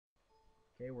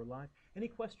Okay, we're live. Any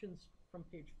questions from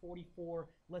page 44,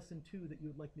 lesson 2 that you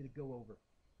would like me to go over?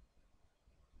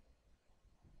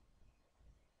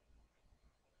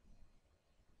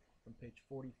 From page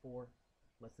 44,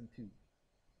 lesson 2.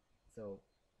 So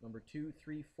number 2,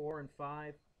 3, 4, and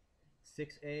 5,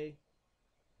 6A,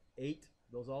 8,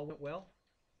 those all went well?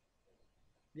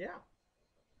 Yeah,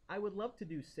 I would love to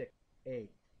do 6A.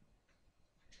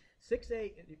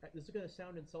 6A, this is going to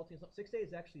sound insulting. 6A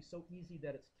is actually so easy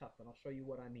that it's tough, and I'll show you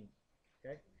what I mean.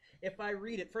 Okay? If I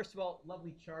read it, first of all,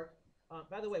 lovely chart.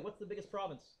 By the way, what's the biggest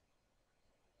province?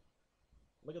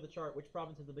 Look at the chart. Which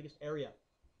province has the biggest area?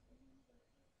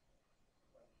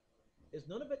 Is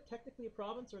Nunavut technically a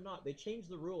province or not? They changed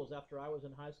the rules after I was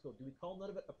in high school. Do we call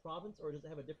Nunavut a province, or does it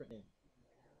have a different name?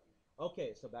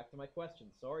 Okay, so back to my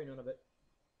question. Sorry, Nunavut.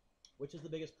 Which is the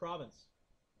biggest province?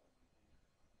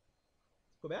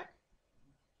 Quebec?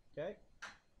 Okay.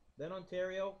 Then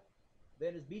Ontario.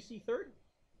 Then is BC third?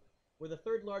 We're the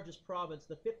third largest province,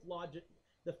 the fifth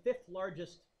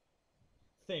largest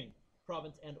thing,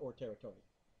 province and or territory.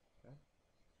 Okay.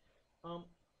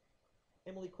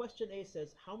 Emily, question A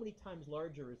says, how many times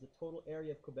larger is the total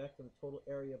area of Quebec than the total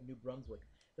area of New Brunswick?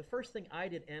 The first thing I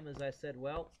did, Em, is I said,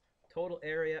 well, total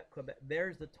area, Quebec,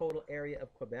 there's the total area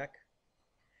of Quebec,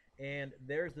 and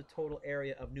there's the total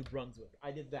area of New Brunswick.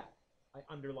 I did that. I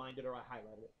underlined it or I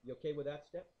highlighted it. You okay with that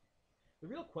step? The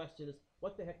real question is,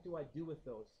 what the heck do I do with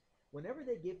those? Whenever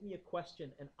they give me a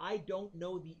question and I don't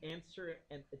know the answer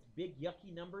and it's big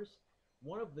yucky numbers,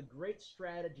 one of the great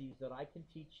strategies that I can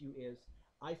teach you is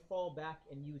I fall back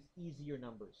and use easier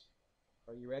numbers.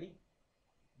 Are you ready?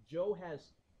 Joe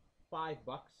has $5.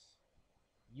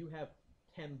 You have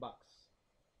 $10.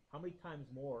 How many times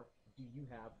more do you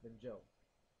have than Joe?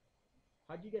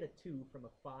 How'd you get a 2 from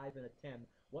a 5 and a 10?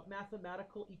 What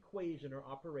mathematical equation or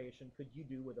operation could you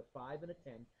do with a 5 and a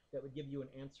 10 that would give you an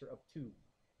answer of 2?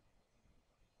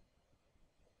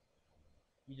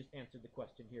 You just answered the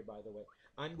question here, by the way.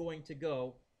 I'm going to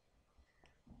go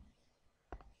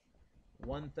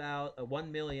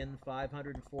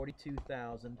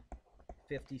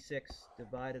 1,542,056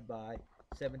 divided by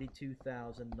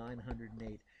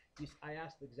 72,908. I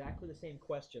asked exactly the same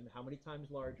question, how many times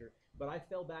larger, but I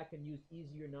fell back and used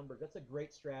easier numbers. That's a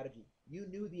great strategy. You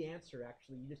knew the answer,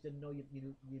 actually. You just didn't know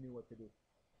you knew what to do.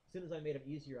 As soon as I made it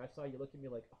easier, I saw you look at me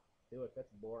like, oh, Dueck,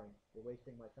 that's boring. You're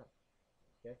wasting my time.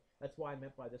 Okay? That's why I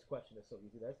meant by this question is so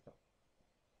easy. That's tough.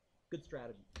 Good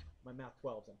strategy. My math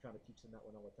 12s, I'm trying to teach them that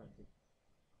one all the time, too.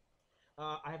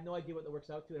 I have no idea what that works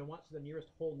out to, and I want to the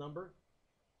nearest whole number.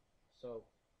 So,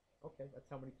 okay, that's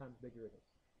how many times bigger it is.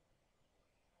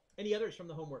 Any others from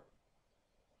the homework?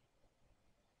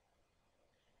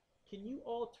 Can you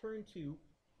all turn to,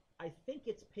 I think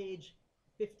it's page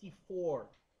 54.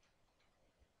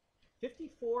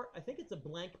 54, I think it's a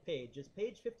blank page. Is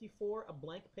page 54 a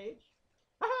blank page?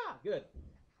 Aha, good.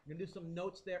 I'm going to do some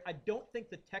notes there. I don't think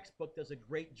the textbook does a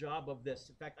great job of this.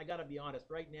 In fact, I got to be honest.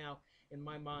 Right now, in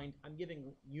my mind, I'm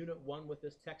giving Unit 1 with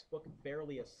this textbook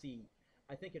barely a C.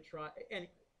 I think it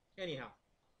anyhow,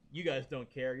 you guys don't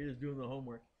care. You're just doing the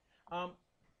homework.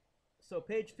 So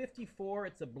page 54,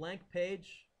 it's a blank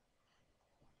page.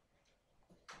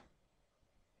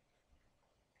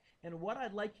 And what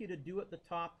I'd like you to do at the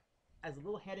top, as a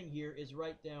little heading here, is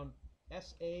write down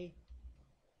SA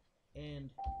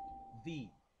and V.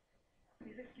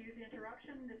 Please excuse the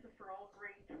interruption. This is for all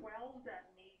grade 12s that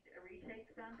need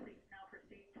retakes done. Please now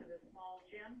proceed to the small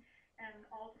gym. And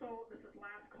also, this is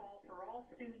last call for all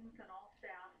students and all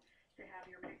staff to have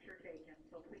your picture taken.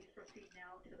 So please proceed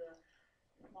now to the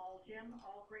small gym,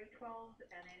 all grade 12s,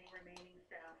 and any remaining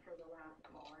staff for the last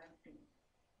call and students.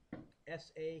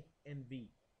 SA and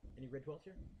V. Any grade 12s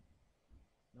here?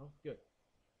 No? Good.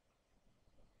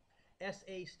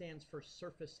 SA stands for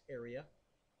surface area.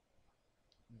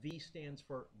 V stands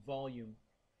for volume.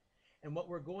 And what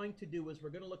we're going to do is we're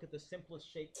going to look at the simplest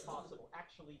shape possible.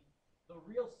 Actually, the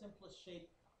real simplest shape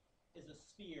is a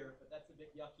sphere, but that's a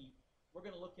bit yucky. We're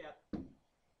going to look at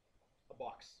a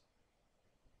box.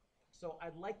 So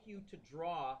I'd like you to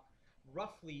draw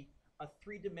roughly a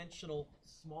three-dimensional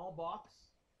small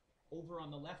box over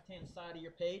on the left-hand side of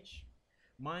your page.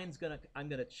 I'm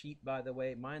gonna cheat, by the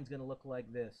way. Mine's gonna look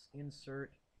like this.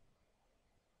 Insert.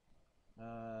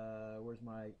 Where's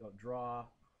my draw?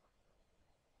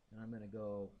 And I'm gonna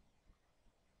go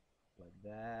like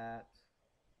that.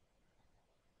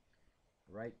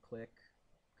 Right click,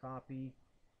 copy.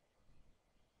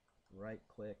 Right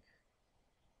click,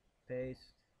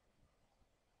 paste.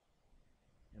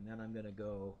 And then I'm gonna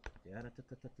go.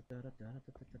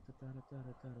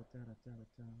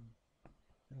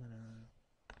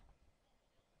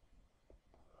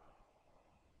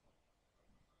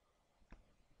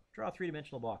 Draw a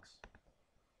three-dimensional box.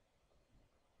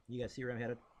 You guys see where I'm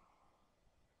headed?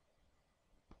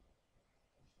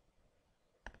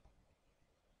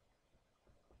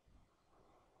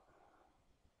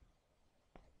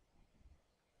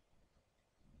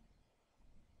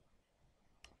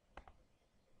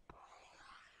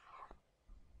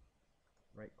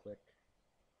 Right click.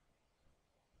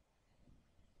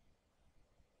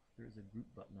 There's a group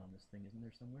button on this thing, isn't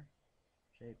there somewhere?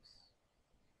 Shapes.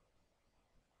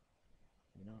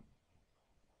 Maybe not.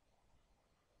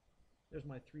 There's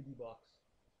my 3D box.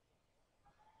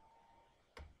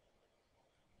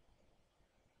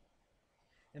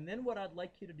 And then what I'd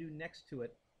like you to do next to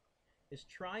it is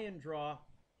try and draw.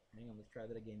 Hang on, let's try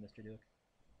that again, Mr. Dueck.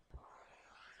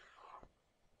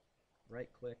 Right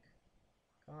click,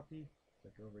 copy,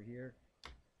 click over here,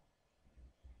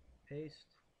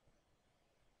 paste.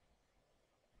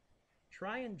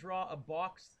 Try and draw a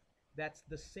box that's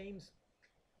the same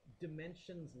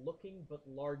dimensions looking but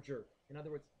larger. In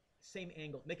other words, same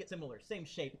angle. Make it similar, same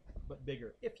shape but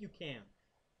bigger, if you can.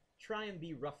 Try and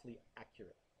be roughly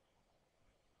accurate.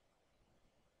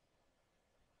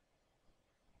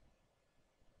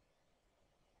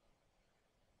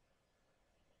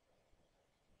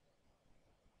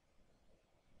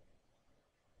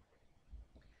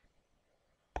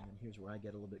 And then here's where I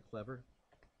get a little bit clever.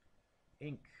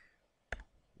 Ink,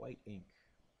 white ink.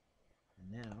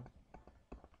 And now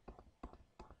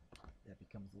that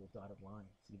becomes a little dotted line.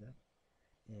 See that?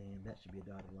 And that should be a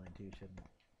dotted line too, shouldn't it?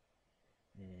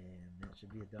 And that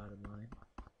should be a dotted line.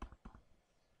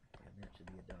 And that should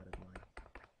be a dotted line.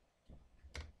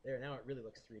 There, now it really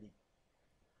looks 3D.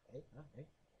 Hey, hey.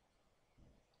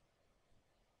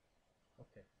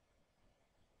 Okay.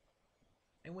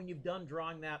 And when you've done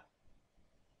drawing that,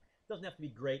 it doesn't have to be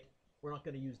great. We're not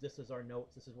going to use this as our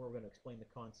notes. This is where we're going to explain the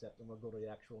concept, and we'll go to the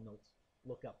actual notes.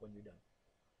 Look up when you're done.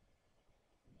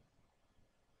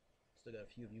 Still got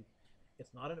a few of you.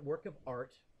 It's not a work of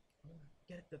art.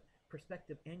 Get it the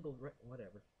perspective angle,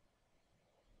 whatever.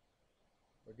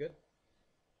 We're good?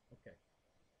 Okay.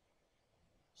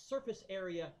 Surface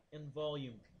area and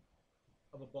volume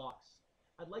of a box.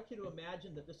 I'd like you to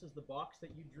imagine that this is the box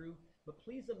that you drew, but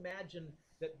please imagine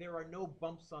that there are no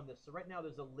bumps on this. So right now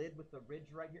there's a lid with the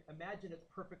ridge right here. Imagine it's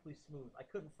perfectly smooth. I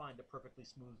couldn't find a perfectly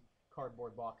smooth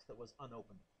cardboard box that was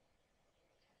unopened.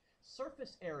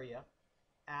 Surface area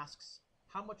asks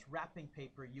how much wrapping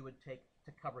paper you would take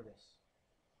to cover this.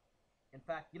 In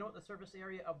fact, you know what the surface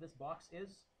area of this box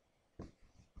is?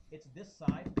 It's this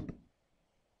side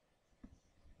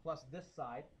plus this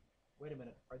side. Wait a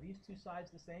minute, are these two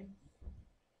sides the same?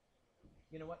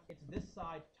 You know what? It's this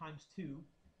side times 2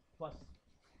 plus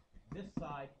this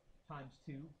side times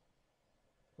 2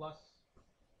 plus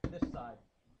this side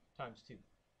times 2.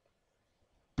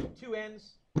 2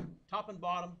 ends, top and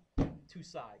bottom, 2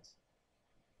 sides.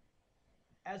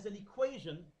 As an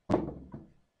equation,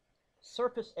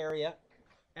 surface area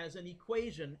as an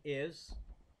equation is,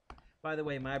 by the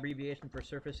way, my abbreviation for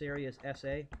surface area is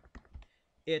SA.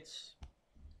 It's,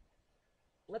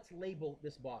 let's label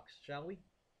this box, shall we?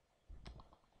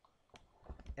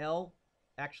 L,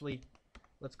 actually,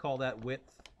 let's call that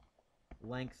width,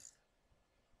 length,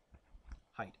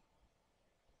 height.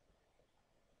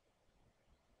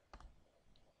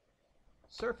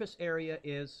 Surface area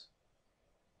is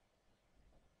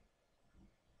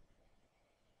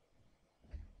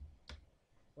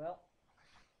well,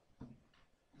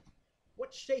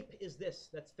 what shape is this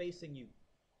that's facing you?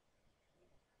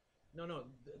 No,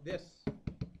 this.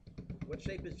 What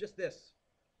shape is just this?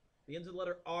 Begins with the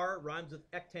letter R, rhymes with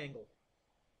rectangle.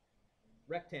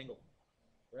 Rectangle,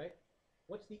 right?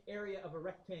 What's the area of a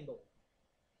rectangle?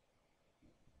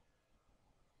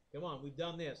 Come on, we've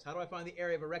done this. How do I find the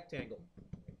area of a rectangle?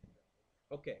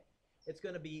 Okay, it's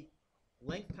going to be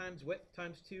length times width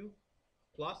times 2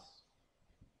 plus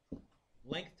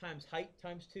length times height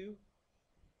times 2,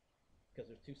 because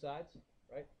there's 2 sides,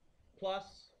 right?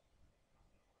 Plus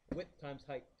width times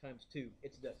height times 2.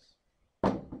 It's this.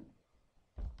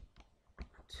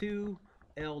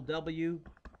 2LW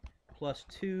plus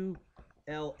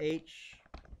 2LH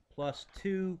plus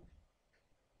 2.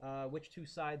 Which 2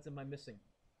 sides am I missing?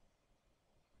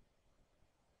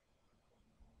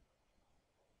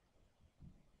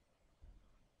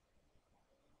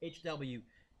 HW.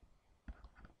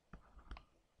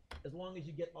 As long as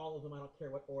you get all of them, I don't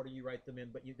care what order you write them in,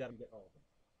 but you've got to get all of them.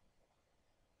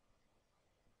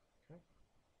 Okay.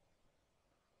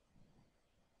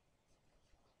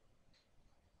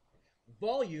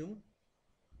 Volume,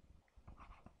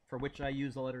 for which I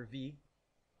use the letter V.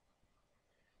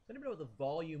 Does anybody know what the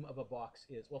volume of a box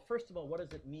is? Well, first of all, what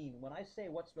does it mean? When I say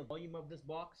what's the volume of this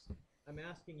box, I'm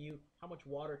asking you, how much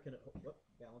water can it hold?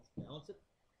 Balance it.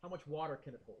 How much water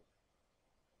can it hold?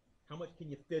 How much can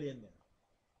you fit in there?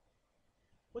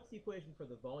 What's the equation for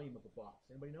the volume of a box?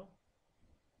 Anybody know?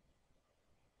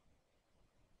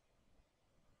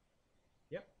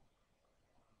 Yep.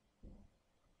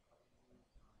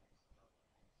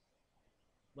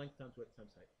 Length times width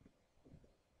times height.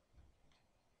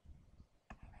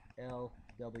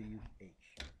 LWH.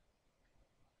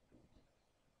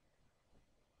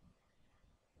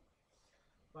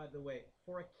 By the way,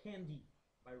 for a candy,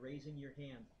 by raising your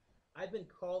hand, I've been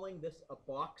calling this a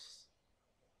box.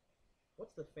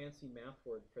 What's the fancy math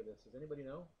word for this? Does anybody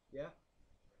know? Yeah?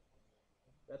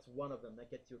 That's one of them. That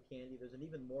gets you a candy. There's an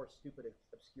even more stupid,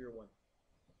 obscure one.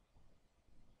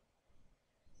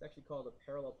 It's actually called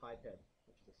a parallelepiped,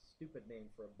 which is a stupid name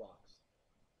for a box.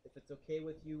 If it's okay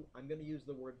with you, I'm going to use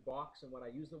the word box. And when I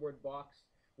use the word box,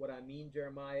 what I mean,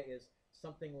 Jeremiah, is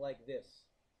something like this.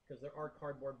 Because there are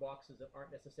cardboard boxes that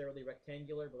aren't necessarily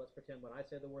rectangular, but let's pretend when I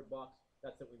say the word box,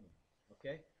 that's what we mean.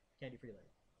 Okay? Candy for you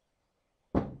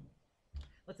later.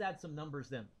 Let's add some numbers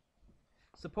then.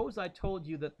 Suppose I told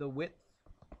you that the width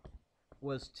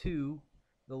was 2,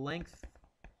 the length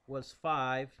was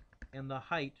 5, and the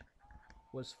height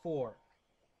was 4.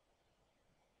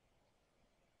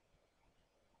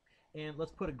 And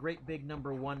let's put a great big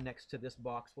number 1 next to this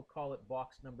box. We'll call it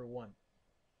box number 1.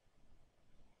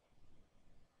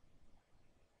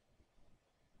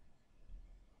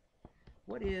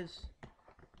 What is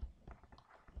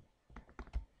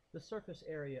the surface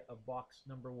area of box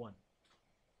number 1?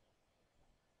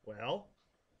 Well,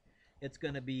 it's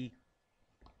going to be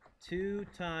 2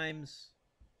 times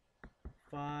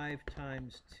 5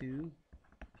 times 2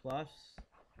 plus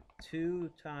 2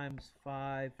 times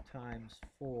 5 times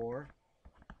 4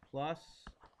 plus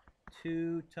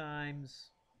 2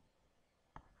 times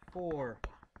 4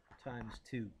 times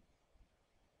 2.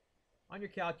 On your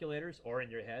calculators, or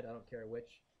in your head, I don't care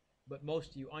which, but most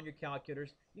of you, on your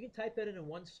calculators, you can type that in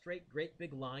one straight, great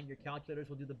big line. Your calculators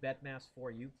will do the bet mass for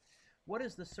you. What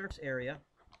is the surface area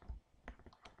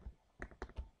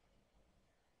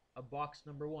of box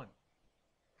number 1?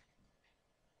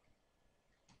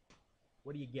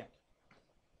 What do you get?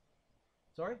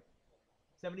 Sorry?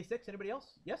 76? Anybody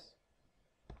else? Yes?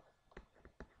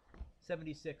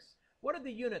 76. What are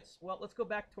the units? Well, let's go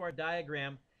back to our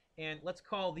diagram, and let's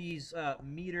call these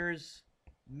meters,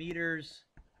 meters,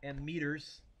 and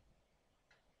meters.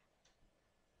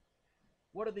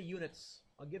 What are the units?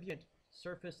 I'll give you a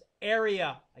surface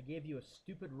area. I gave you a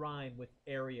stupid rhyme with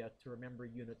area to remember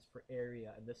units for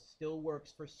area, and this still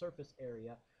works for surface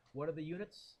area. What are the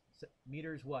units?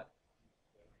 Meters what?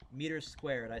 Meters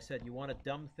squared. I said, you want a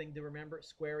dumb thing to remember?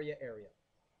 Squarea area.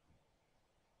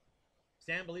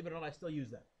 Sam, believe it or not, I still use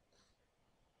that.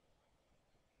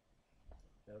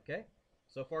 Okay?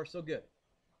 So far, so good.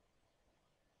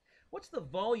 What's the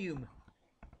volume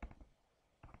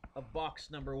of box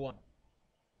number 1?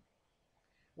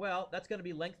 Well, that's going to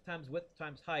be length times width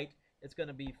times height. It's going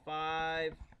to be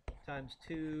 5 times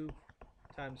 2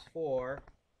 times 4.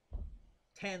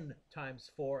 10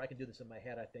 times 4. I can do this in my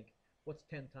head, I think. What's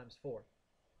 10 times 4?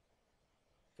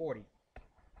 40.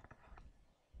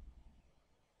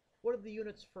 What are the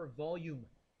units for volume?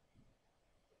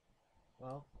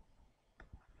 Well,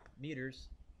 meters.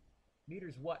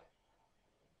 Meters what?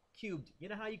 Cubed. You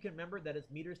know how you can remember that it's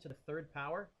meters to the 3rd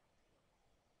power?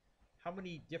 How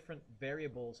many different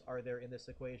variables are there in this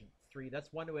equation? 3.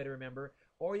 That's one way to remember.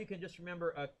 Or you can just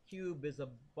remember a cube is a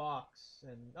box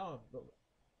and, oh,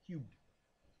 cubed.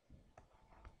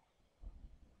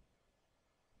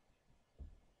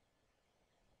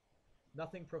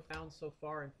 Nothing profound so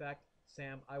far. In fact,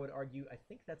 Sam, I would argue, I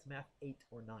think that's math 8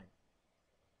 or 9.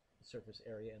 The surface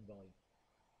area and volume.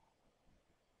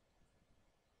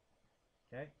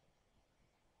 Okay?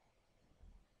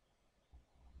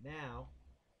 Now,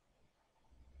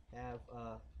 have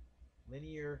a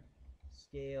linear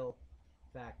scale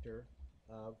factor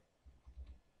of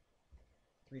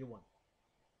 3 to 1.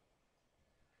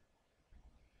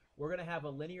 We're going to have a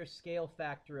linear scale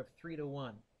factor of 3 to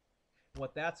 1.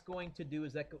 What that's going to do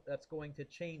is that's going to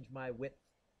change my width,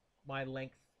 my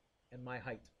length, and my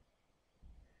height.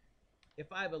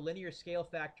 If I have a linear scale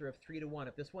factor of 3 to 1,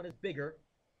 if this one is bigger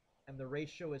and the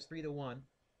ratio is 3 to 1,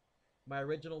 my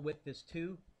original width is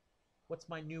 2. What's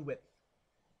my new width?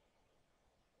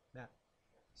 Matt.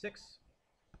 6.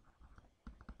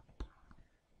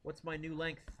 What's my new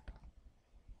length?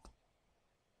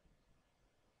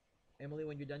 Emily,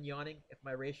 when you're done yawning, if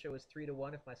my ratio is 3 to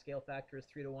 1, if my scale factor is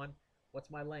 3 to 1, what's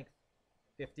my length?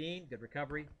 15. Good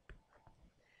recovery.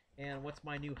 And what's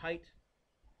my new height?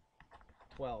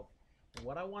 12. And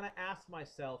what I want to ask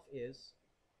myself is,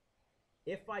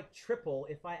 if I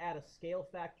add a scale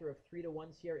factor of 3 to 1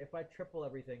 here, if I triple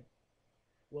everything,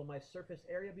 will my surface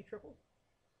area be tripled?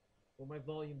 Will my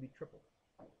volume be tripled?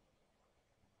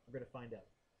 We're going to find out.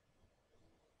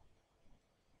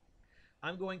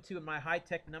 I'm going to, in my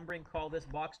high-tech numbering, call this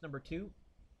box number 2.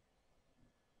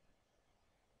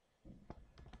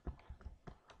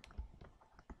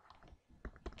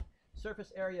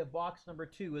 Surface area of box number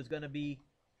 2 is going to be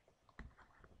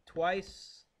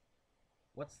twice,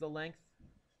 what's the length?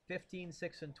 15,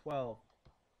 6, and 12.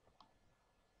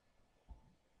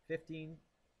 15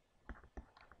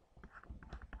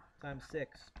 times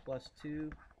 6 plus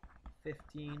 2,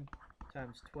 15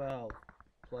 times 12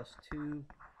 plus 2,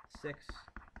 6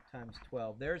 times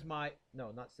 12. There's my,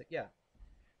 no, not 6, yeah.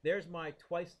 There's my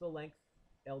twice the length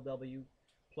LW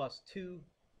plus 2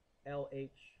 LH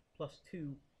plus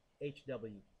 2 HW.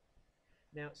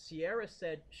 Now, Sierra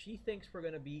said she thinks we're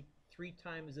going to be 3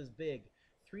 times as big.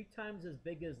 3 times as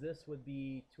big as this would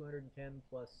be 210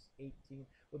 plus 18,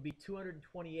 would be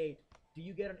 228. Do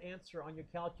you get an answer on your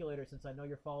calculator, since I know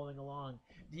you're following along?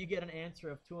 Do you get an answer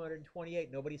of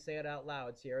 228? Nobody say it out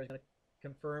loud. Sierra's going to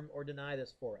confirm or deny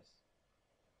this for us.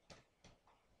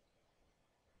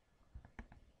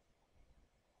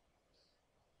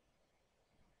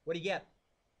 What do you get?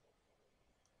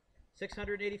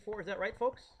 684, is that right,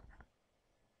 folks?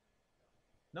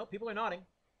 No, people are nodding.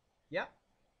 Yeah,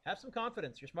 have some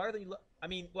confidence. You're smarter than you look. I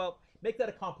mean, well, make that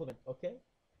a compliment, okay?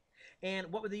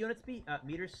 And what would the units be?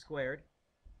 Meters squared.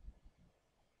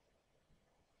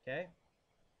 Okay.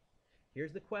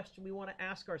 Here's the question we want to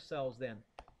ask ourselves then.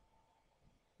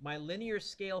 My linear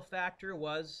scale factor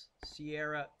was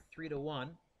Sierra 3 to 1.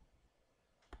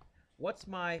 What's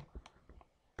my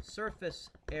surface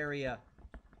area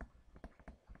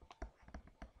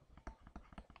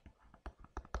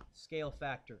scale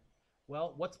factor?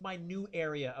 Well, what's my new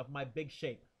area of my big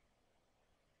shape?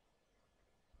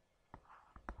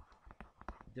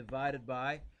 Divided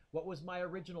by, what was my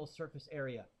original surface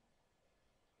area?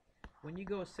 When you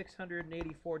go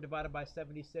 684 divided by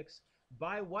 76,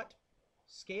 by what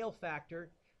scale factor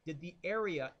did the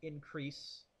area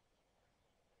increase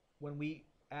when we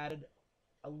added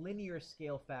a linear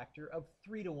scale factor of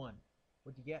 3 to 1?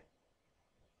 What'd you get?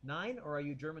 9? Or are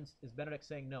you Germans? Is Benedict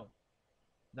saying no?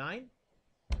 9?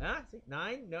 Ah, see,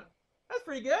 9? No. That's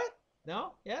pretty good.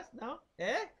 No? Yes? No?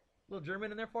 Eh? A little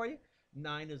German in there for you?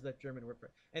 9 is the German word for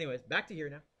it. Anyways, back to here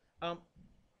now.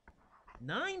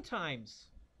 9 times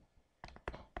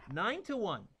 9 to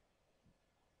 1.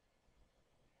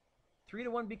 3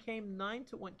 to 1 became 9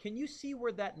 to 1. Can you see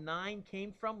where that 9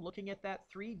 came from looking at that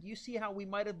 3? Do you see how we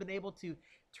might have been able to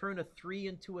turn a 3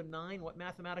 into a 9? What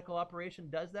mathematical operation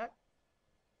does that?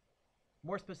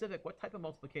 More specific, what type of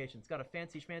multiplication? It's got a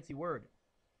fancy schmancy word.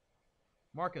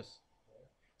 Marcus.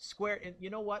 Square. And you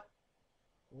know what?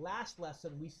 Last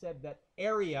lesson we said that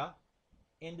area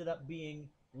ended up being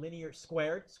linear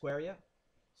squared, squarea.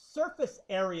 Surface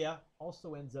area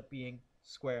also ends up being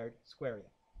squared, squarea.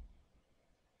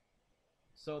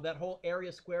 So that whole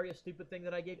area, squarea, stupid thing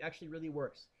that I gave actually really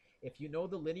works. If you know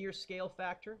the linear scale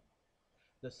factor,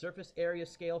 the surface area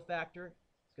scale factor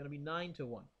is going to be 9 to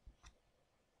 1.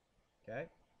 Okay?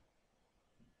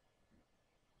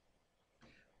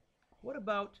 What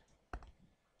about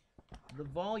the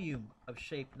volume of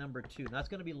shape number 2? Now that's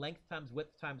going to be length times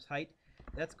width times height.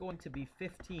 That's going to be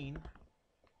 15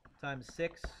 times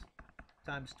 6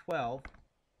 times 12.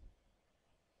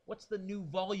 What's the new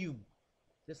volume?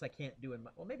 This I can't do in my,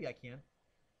 well, maybe I can.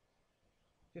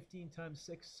 15 times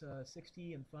 6,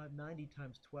 60, and 5, 90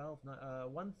 times 12,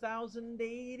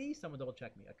 1,080. Someone double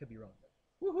check me. I could be wrong.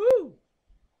 Woohoo!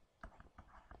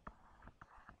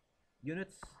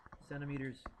 Units,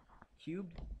 centimeters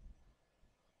cubed.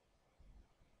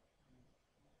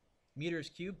 Meters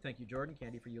cubed. Thank you, Jordan.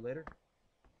 Candy for you later.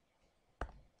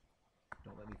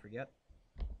 Don't let me forget.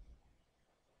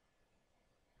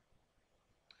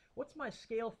 What's my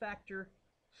scale factor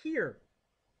here?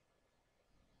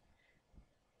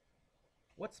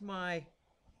 What's my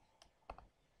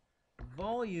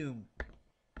volume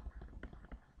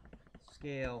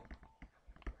scale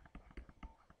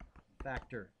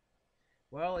factor?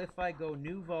 Well, if I go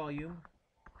new volume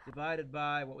divided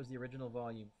by, what was the original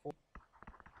volume? 4.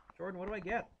 Jordan, what do I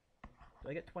get? Do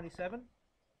I get 27?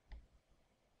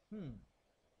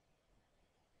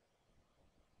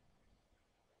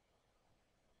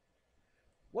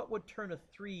 What would turn a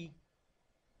 3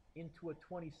 into a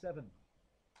 27?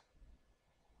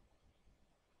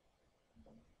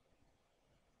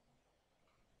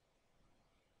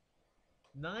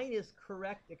 Nine is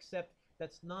correct, except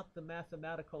That's not the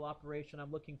mathematical operation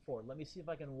I'm looking for. Let me see if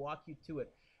I can walk you to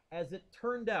it. As it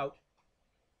turned out,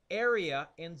 area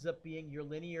ends up being your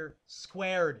linear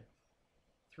squared.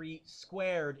 3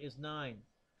 squared is 9.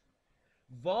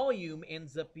 Volume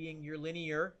ends up being your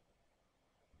linear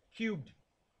cubed.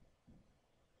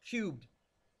 Cubed.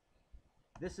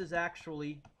 This is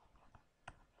actually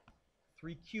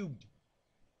 3 cubed.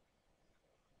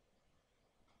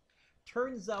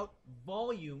 Turns out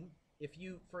volume, if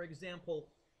you, for example,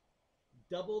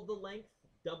 double the length,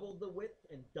 double the width,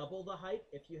 and double the height,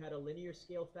 if you had a linear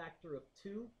scale factor of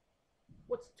 2,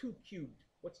 what's 2 cubed?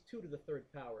 What's 2 to the third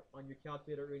power on your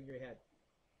calculator or in your head?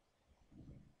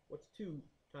 What's 2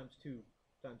 times 2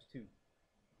 times 2?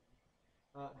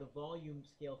 The volume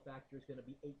scale factor is going to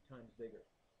be 8 times bigger.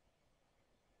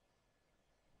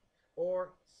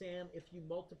 Or, Sam, if you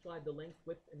multiplied the length,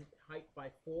 width, and height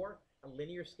by 4, a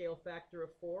linear scale factor of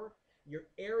 4, your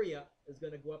area is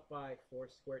going to go up by 4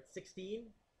 squared, 16.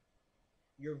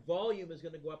 Your volume is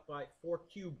going to go up by 4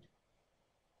 cubed.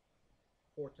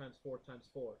 4 times 4 times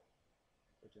 4,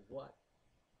 which is what?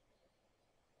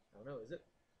 I don't know, is it?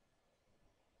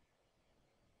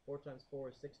 4 times 4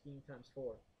 is 16 times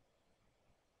 4.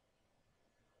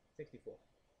 64.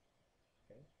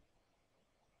 Okay?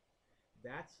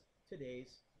 That's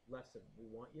today's lesson. We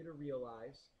want you to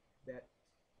realize that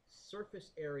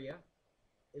surface area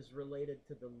is related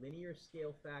to the linear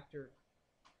scale factor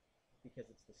because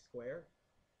it's the square.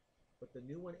 But the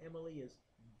new one, Emily, is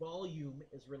volume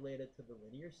is related to the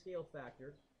linear scale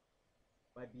factor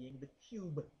by being the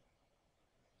cube.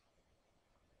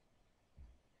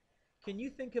 Can you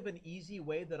think of an easy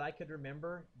way that I could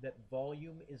remember that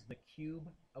volume is the cube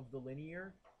of the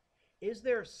linear? Is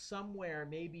there somewhere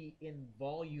maybe in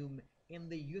volume, in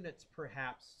the units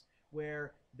perhaps,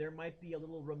 where there might be a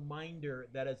little reminder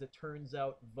that as it turns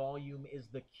out, volume is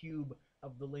the cube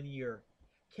of the linear?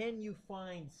 Can you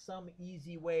find some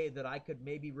easy way that I could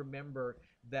maybe remember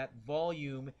that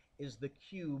volume is the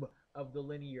cube of the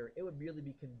linear? It would really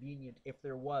be convenient if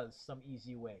there was some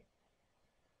easy way.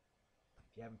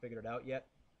 If you haven't figured it out yet,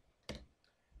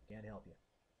 can't help you.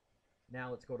 Now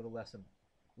let's go to the lesson.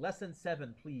 Lesson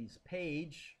 7, please.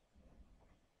 Page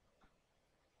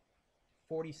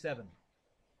 47.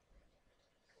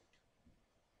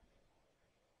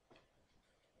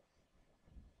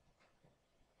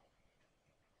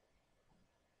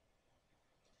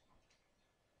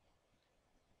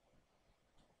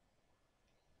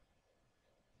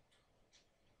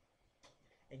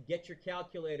 And get your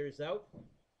calculators out,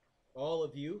 all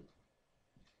of you.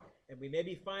 And we may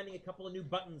be finding a couple of new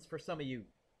buttons for some of you,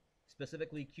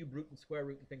 specifically cube root and square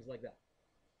root and things like that.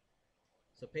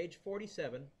 So page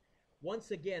 47,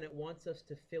 once again, it wants us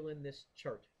to fill in this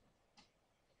chart.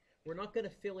 We're not going to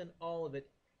fill in all of it.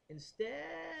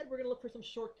 Instead, we're going to look for some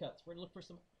shortcuts. We're going to look for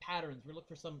some patterns. We're going to look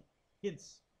for some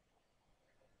hints.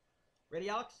 Ready,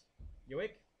 Alex? You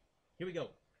awake? Here we go.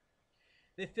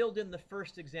 They filled in the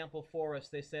first example for us.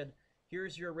 They said,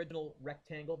 here's your original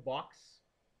rectangle box.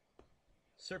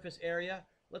 Surface area.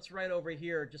 Let's write over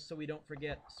here, just so we don't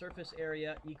forget. Surface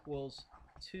area equals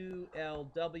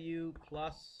 2LW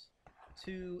plus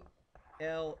 2LH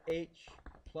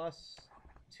plus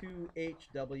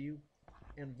 2HW.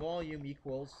 And volume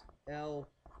equals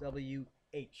LWH.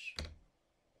 You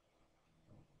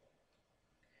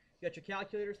got your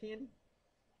calculators handy?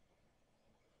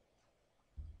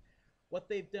 What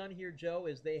they've done here, Joe,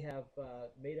 is they have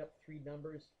made up 3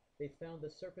 numbers. They found the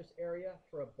surface area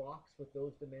for a box with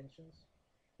those dimensions.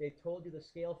 They told you the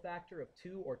scale factor of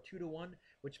 2 or 2 to 1,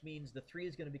 which means the 3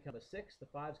 is going to become a 6, the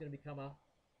 5 is going to become a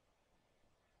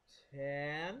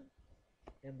 10,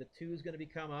 and the 2 is going to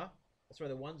become a, sorry,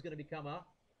 the 1 is going to become a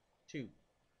 2.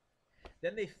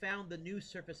 Then they found the new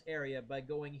surface area by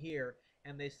going here,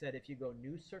 and they said if you go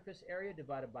new surface area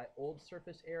divided by old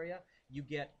surface area, you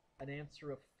get an answer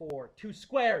of 4. 2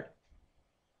 squared.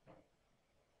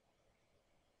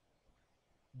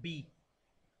 B.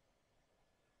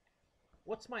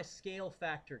 What's my scale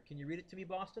factor? Can you read it to me,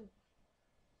 Boston?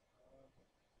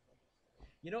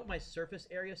 You know what my surface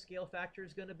area scale factor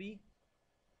is going to be?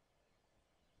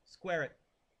 Square it.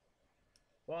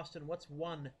 Boston, what's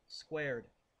 1 squared?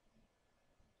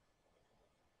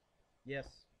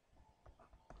 Yes.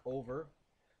 Over.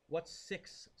 What's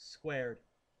 6 squared?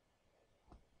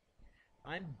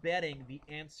 I'm betting the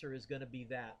answer is going to be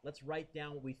that. Let's write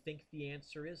down what we think the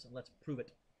answer is, and let's prove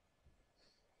it.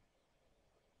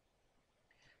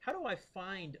 How do I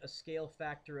find a scale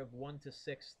factor of 1 to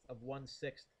 6th of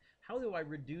 1/6? How do I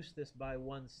reduce this by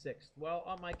 1/6? Well,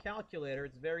 on my calculator,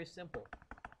 it's very simple.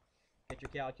 Get your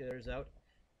calculators out.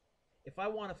 If I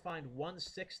want to find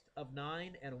 1/6 of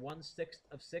 9 and 1/6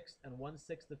 of 6 and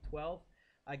 1/6 of 12,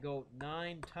 I go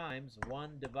 9 times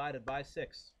 1 divided by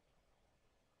 6.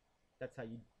 That's how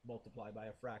you multiply by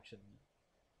a fraction.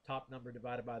 Top number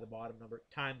divided by the bottom number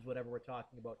times whatever we're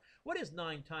talking about. What is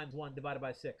 9 times 1 divided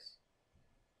by 6?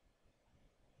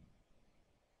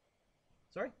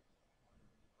 Sorry?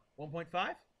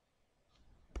 1.5?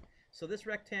 So this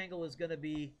rectangle is going to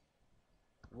be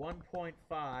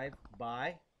 1.5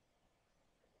 by,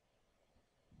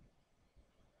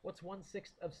 what's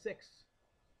 1/6 of 6?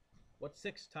 What's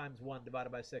 6 times 1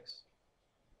 divided by 6?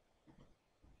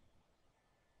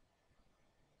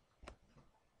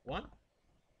 1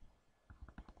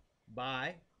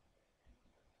 by,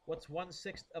 what's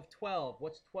 1/6 of 12?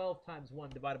 What's 12 times 1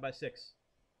 divided by 6?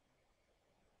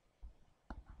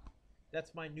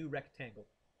 That's my new rectangle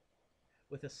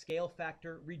with a scale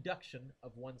factor reduction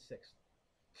of 1/6.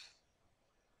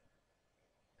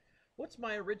 What's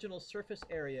my original surface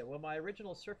area? Well, my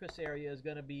original surface area is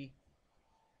going to be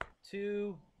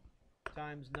 2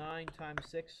 times 9 times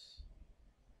 6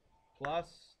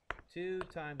 plus 2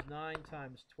 times 9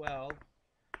 times 12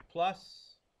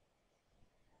 plus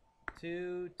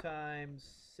 2 times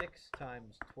 6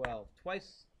 times 12.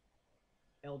 Twice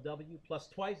LW plus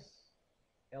twice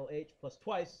LH plus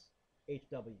twice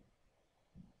HW.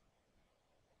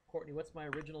 Courtney, what's my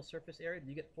original surface area? Did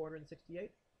you get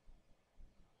 468?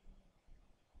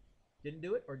 Didn't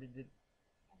do it, or did it?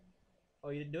 Oh,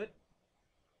 you didn't do it?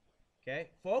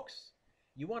 Okay, folks,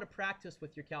 you want to practice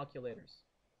with your calculators.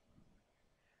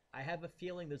 I have a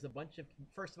feeling there's a bunch of,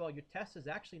 first of all, your test is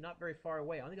actually not very far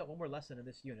away. I only got one more lesson in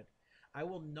this unit. I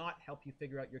will not help you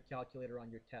figure out your calculator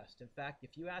on your test. In fact,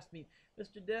 if you ask me,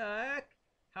 Mr. Dueck,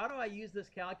 how do I use this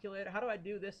calculator? How do I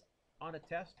do this on a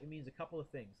test? It means a couple of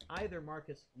things. Either,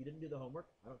 Marcus, you didn't do the homework,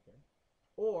 I don't care,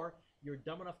 or you're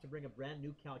dumb enough to bring a brand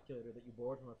new calculator that you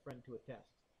borrowed from a friend to a test.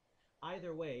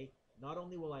 Either way, not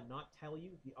only will I not tell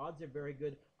you, the odds are very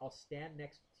good I'll stand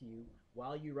next to you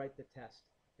while you write the test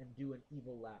and do an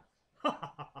evil laugh. Something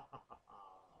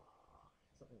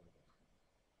like that.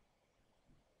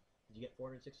 Did you get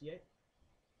 468?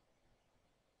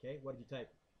 Okay, what did you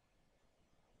type?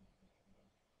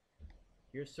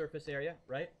 Here's surface area,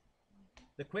 right?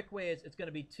 The quick way is it's going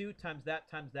to be 2 times that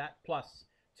plus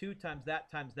 2 times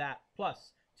that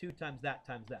plus 2 times that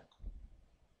times that.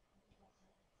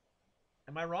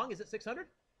 Am I wrong? Is it 600?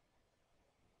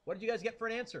 What did you guys get for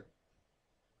an answer?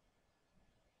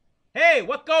 Hey,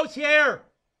 what goes here?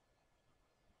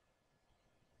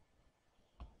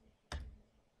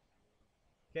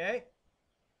 Okay.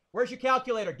 Where's your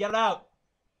calculator? Get it out.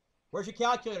 Where's your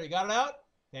calculator? You got it out?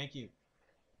 Thank you.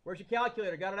 Where's your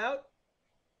calculator? Got it out?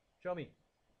 Show me.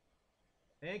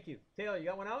 Thank you. Taylor, you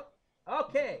got one out?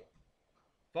 Okay.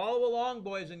 Follow along,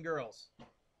 boys and girls.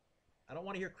 I don't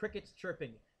want to hear crickets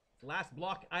chirping. Last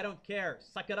block, I don't care.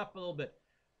 Suck it up a little bit.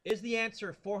 Is the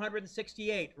answer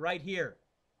 468 right here?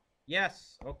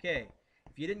 Yes. Okay.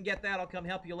 If you didn't get that, I'll come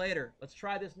help you later. Let's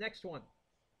try this next one.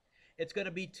 It's going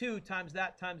to be 2 times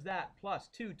that plus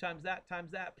 2 times that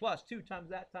plus 2 times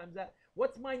that times that.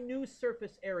 What's my new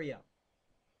surface area?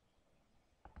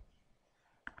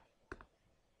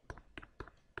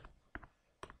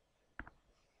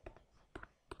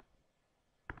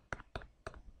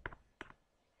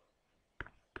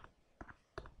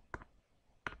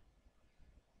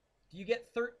 Do you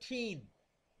get 13?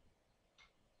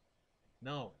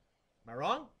 No. Am I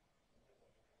wrong?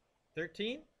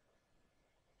 13?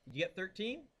 Did you get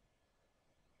 13?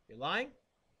 You're lying?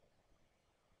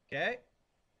 Okay.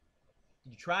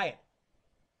 Did you try it?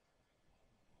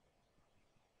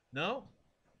 No?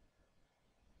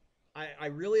 I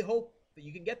really hope that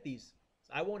you can get these.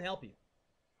 I won't help you.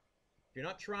 If you're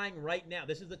not trying right now,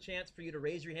 this is the chance for you to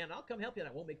raise your hand. I'll come help you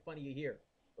and I won't make fun of you here.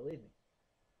 Believe me.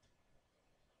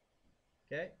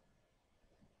 Okay.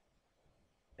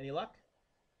 Any luck?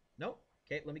 No?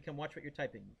 Okay, let me come watch what you're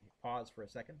typing. Pause for a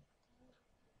second.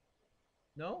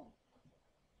 No?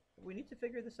 We need to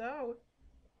figure this out.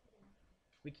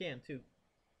 We can, too.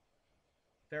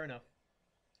 Fair enough.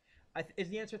 Is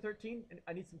the answer 13?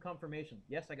 I need some confirmation.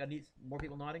 Yes, I need more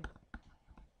people nodding.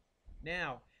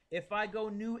 Now, if I go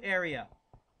new area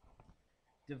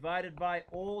divided by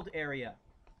old area,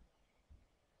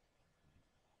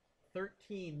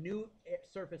 13, new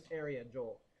surface area,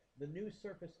 Joel. The new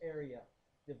surface area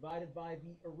divided by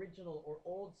the original or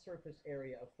old surface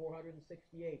area of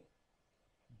 468.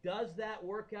 Does that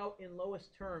work out in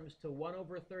lowest terms to 1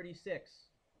 over 36,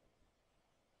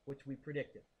 which we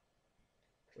predicted,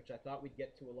 which I thought we'd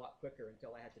get to a lot quicker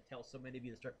until I had to tell so many of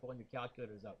you to start pulling your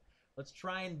calculators out. Let's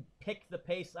try and pick the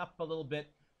pace up a little bit.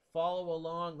 Follow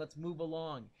along. Let's move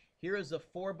along. Here is a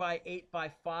 4 by 8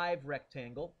 by 5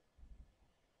 rectangle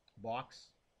box.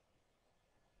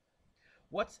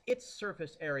 What's its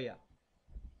surface area?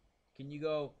 Can you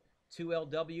go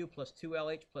 2LW plus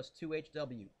 2LH plus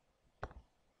 2HW?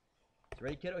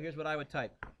 Ready, kiddo? Here's what I would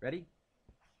type. Ready?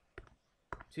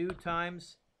 2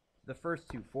 times the first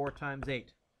two, 4 times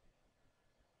 8.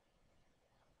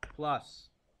 Plus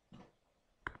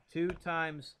 2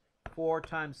 times 4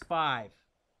 times 5.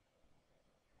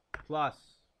 Plus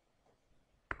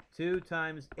 2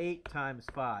 times 8 times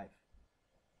 5.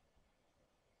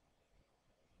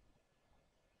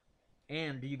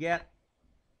 And do you get,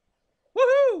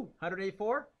 woohoo,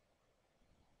 184?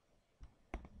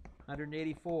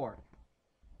 184.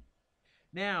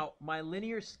 Now, my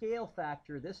linear scale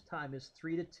factor this time is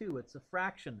 3 to 2. It's a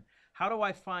fraction. How do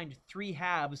I find 3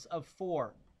 halves of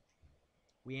 4?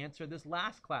 We answered this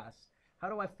last class. How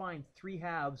do I find 3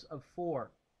 halves of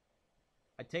 4?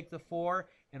 I take the 4,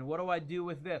 and what do I do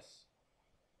with this?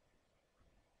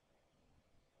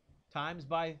 Times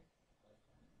by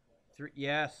 3.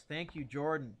 Yes, thank you,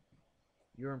 Jordan.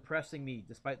 You're impressing me,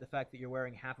 despite the fact that you're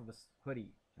wearing half of a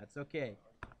hoodie. That's okay.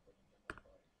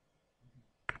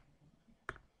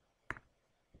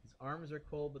 His arms are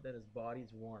cold, but then his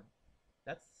body's warm.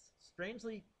 That's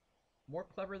strangely more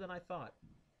clever than I thought.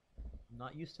 I'm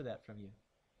not used to that from you.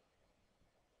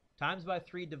 Times by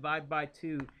 3, divide by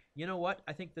 2. You know what?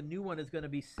 I think the new one is going to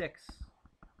be 6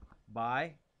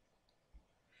 by,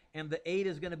 and the 8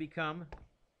 is going to become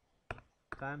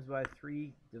times by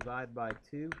 3, divide by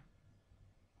 2,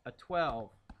 a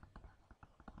 12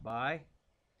 by,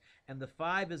 and the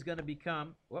 5 is going to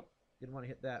become, whoop, didn't want to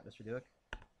hit that, Mr. Dueck.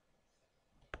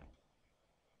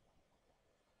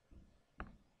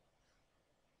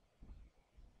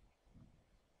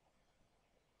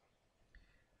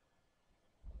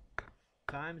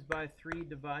 Times by 3,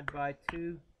 divide by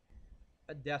 2,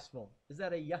 a decimal. Is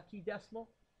that a yucky decimal?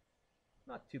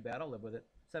 Not too bad, I'll live with it.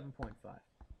 7.5.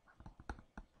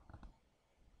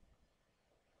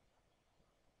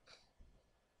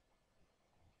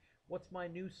 What's my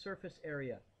new surface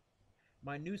area?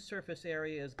 My new surface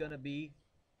area is going to be,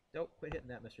 don't quit hitting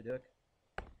that, Mr. Dueck.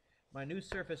 My new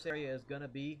surface area is going to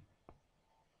be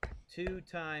 2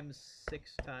 times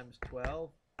 6 times 12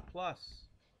 plus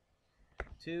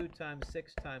 2 times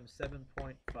 6 times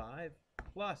 7.5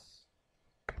 plus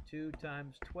 2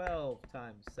 times 12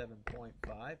 times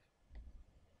 7.5.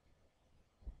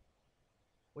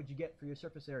 What'd you get for your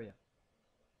surface area?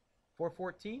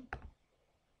 414?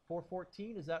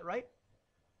 414, is that right?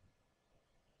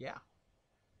 Yeah.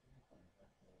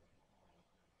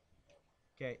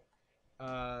 Okay.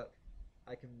 Can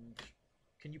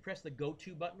you press the go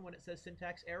to button when it says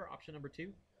syntax error, option number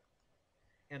 2?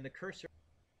 And the cursor,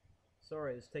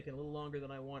 sorry, it's taking a little longer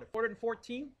than I wanted.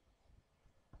 414?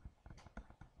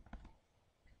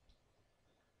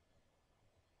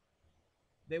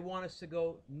 They want us to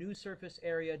go new surface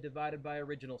area divided by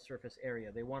original surface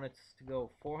area. They want us to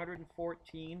go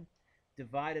 414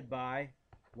 divided by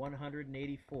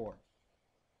 184.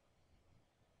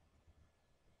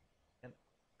 And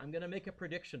I'm going to make a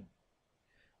prediction.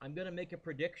 I'm going to make a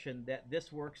prediction that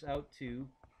this works out to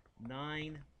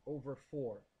 9 over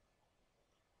 4.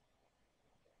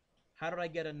 How did I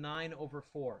get a 9 over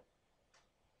 4?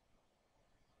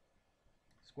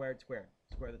 Squared, squared.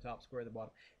 Square the top, square the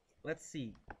bottom. Let's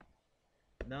see.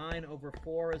 9 over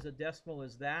 4 as a decimal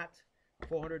is that.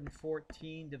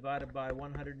 414 divided by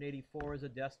 184 as a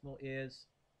decimal is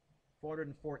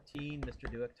 414, Mr.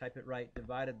 Dueck, type it right,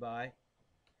 divided by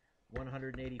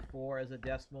 184 as a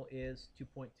decimal is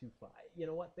 2.25. You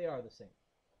know what? They are the same.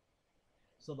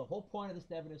 So the whole point of this,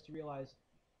 Devin, is to realize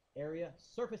area,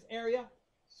 surface area,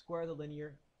 square the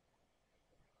linear,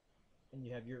 and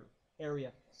you have your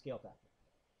area scale factor.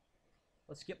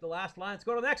 Let's skip the last line. Let's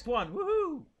go to the next one.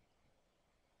 Woohoo!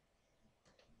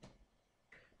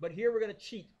 But here we're going to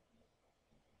cheat.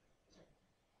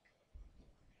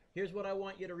 Here's what I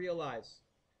want you to realize.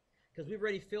 Because we've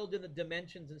already filled in the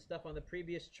dimensions and stuff on the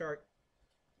previous chart.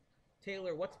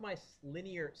 Taylor, what's my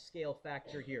linear scale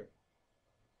factor here?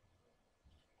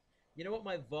 You know what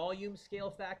my volume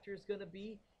scale factor is going to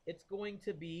be? It's going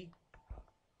to be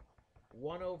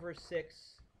 1 over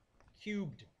 6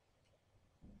 cubed.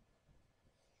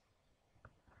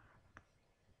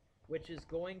 Which is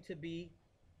going to be,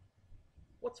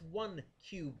 what's 1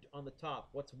 cubed on the top?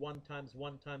 What's 1 times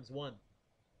 1 times 1?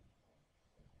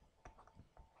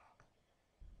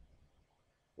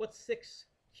 What's 6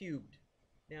 cubed?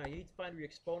 Now, you need to find where your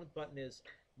exponent button is.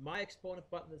 My exponent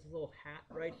button is a little hat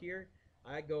right here.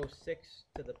 I go 6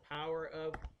 to the power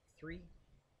of 3.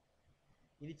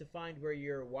 You need to find where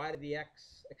your y to the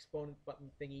x exponent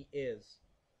button thingy is.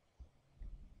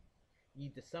 You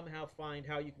need to somehow find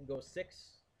how you can go 6,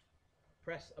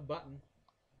 press a button,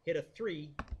 hit a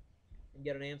 3, and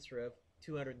get an answer of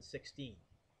 216.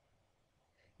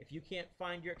 If you can't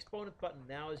find your exponent button,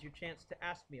 now is your chance to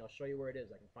ask me. I'll show you where it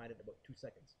is. I can find it in about 2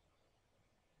 seconds.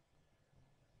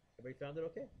 Everybody found it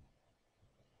okay?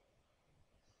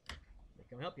 They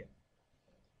can help you.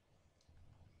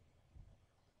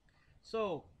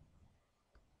 So,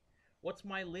 what's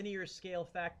my linear scale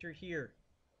factor here?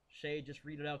 Shay, just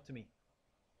read it out to me.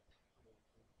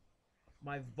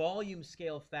 My volume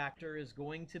scale factor is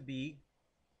going to be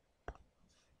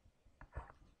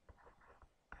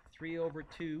 3 over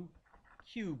 2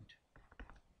 cubed.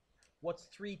 What's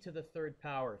 3 to the third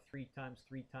power? 3 times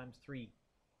 3 times 3.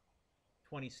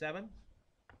 27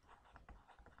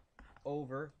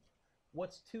 over,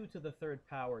 what's 2 to the third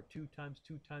power? 2 times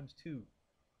 2 times 2.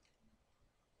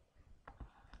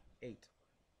 8.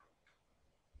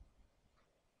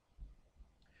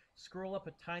 Scroll up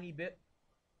a tiny bit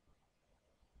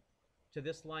to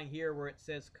this line here where it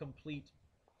says complete.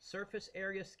 Surface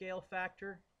area scale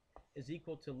factor is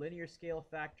equal to linear scale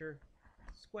factor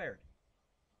squared.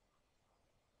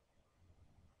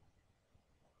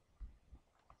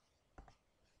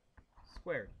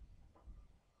 Squared.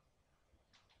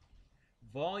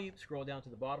 Volume, scroll down to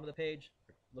the bottom of the page,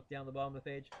 look down the bottom of the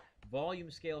page.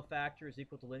 Volume scale factor is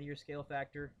equal to linear scale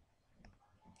factor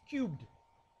cubed.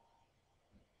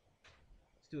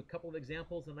 Let's do a couple of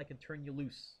examples and I can turn you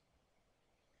loose.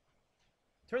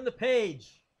 Turn the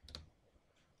page.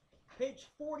 Page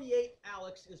 48,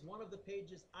 Alex, is one of the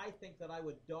pages I think that I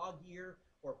would dog-ear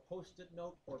or post-it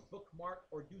note or bookmark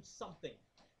or do something.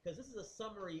 Because this is a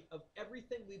summary of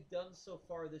everything we've done so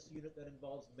far this unit that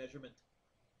involves measurement.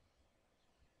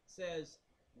 It says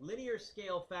linear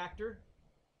scale factor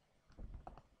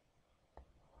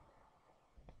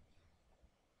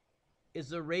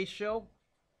is a ratio,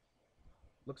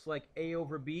 looks like A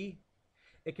over B.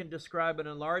 It can describe an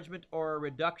enlargement or a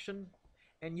reduction,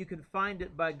 and you can find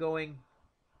it by going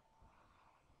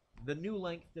the new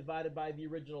length divided by the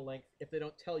original length if they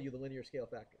don't tell you the linear scale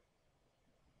factor.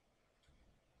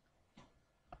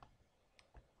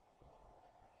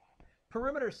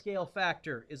 Perimeter scale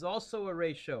factor is also a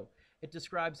ratio. It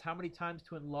describes how many times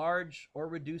to enlarge or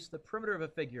reduce the perimeter of a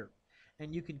figure,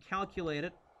 and you can calculate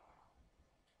it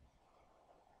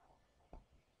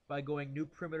by going new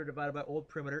perimeter divided by old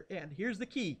perimeter. And here's the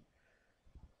key.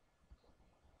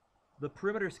 The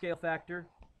perimeter scale factor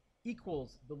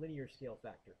equals the linear scale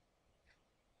factor.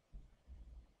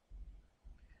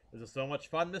 This is so much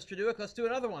fun, Mr. Dueck. Let's do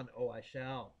another one. Oh, I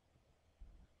shall.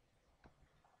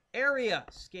 Area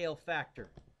scale factor.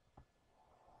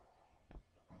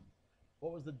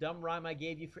 What was the dumb rhyme I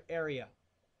gave you for area?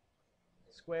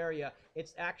 Squarea.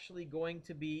 It's actually going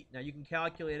to be, now you can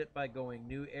calculate it by going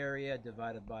new area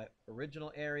divided by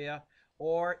original area,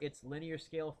 or it's linear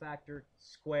scale factor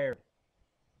squared.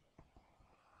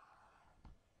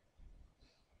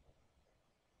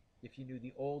 If you know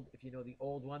the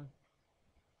old one,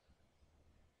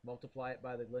 multiply it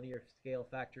by the linear scale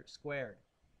factor squared.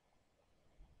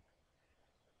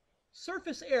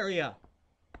 Surface area.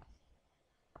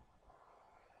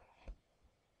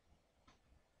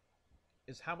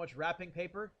 Is how much wrapping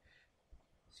paper?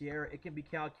 Sierra, it can be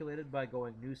calculated by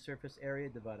going new surface area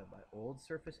divided by old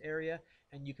surface area,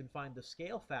 and you can find the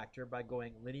scale factor by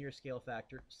going linear scale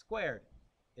factor squared.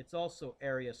 It's also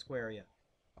area squarea.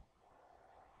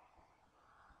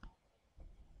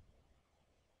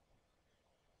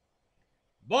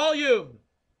 Volume!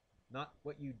 Not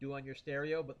what you do on your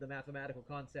stereo, but the mathematical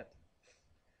concept.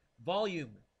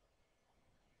 Volume.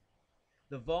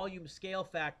 The volume scale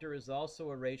factor is also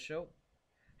a ratio.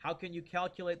 How can you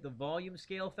calculate the volume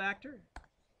scale factor?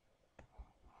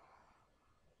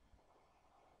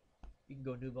 You can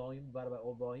go new volume divided by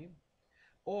old volume.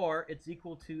 Or it's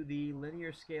equal to the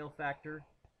linear scale factor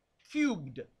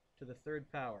cubed to the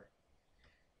third power.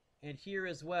 And here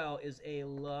as well is a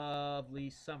lovely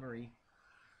summary.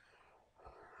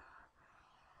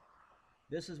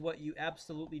 This is what you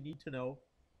absolutely need to know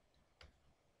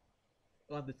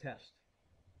on the test.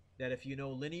 That if you know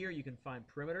linear, you can find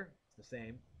perimeter. It's the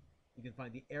same. You can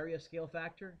find the area scale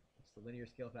factor. It's the linear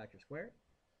scale factor squared.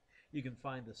 You can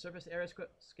find the surface area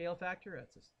scale factor.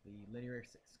 That's the linear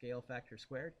scale factor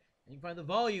squared. And you can find the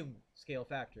volume scale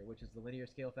factor, which is the linear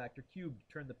scale factor cubed.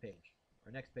 Turn the page,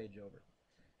 or next page over.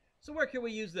 So where can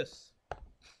we use this?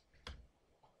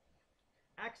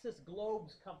 Axis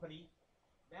Globes Company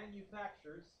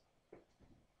manufactures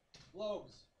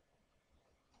globes.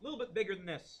 A little bit bigger than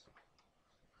this.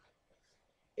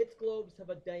 Its globes have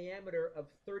a diameter of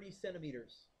 30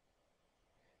 centimeters.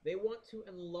 They want to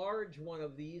enlarge one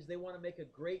of these. They want to make a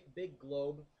great big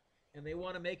globe, and they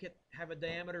want to make it have a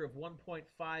diameter of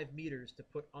 1.5 meters to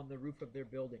put on the roof of their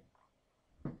building.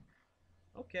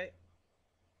 Okay.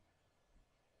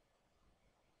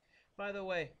 By the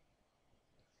way,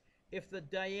 if the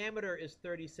diameter is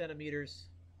 30 centimeters,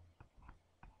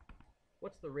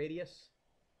 what's the radius?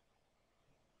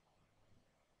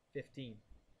 15.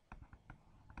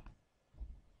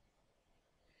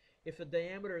 If the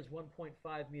diameter is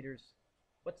 1.5 meters,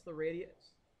 what's the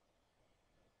radius?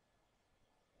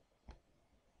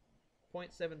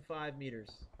 0.75 meters.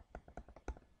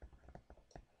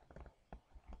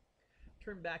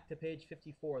 Turn back to page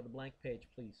 54, the blank page,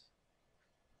 please.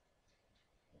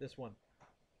 This one.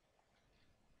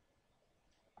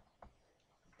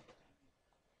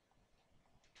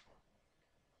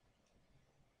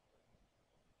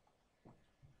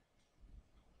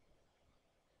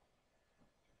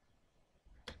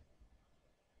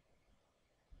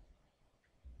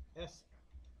 S,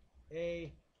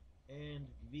 A, and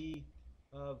V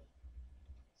of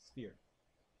sphere.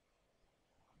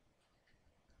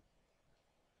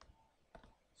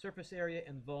 Surface area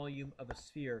and volume of a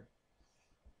sphere.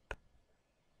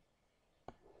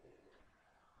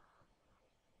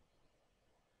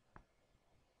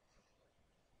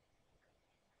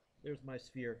 There's my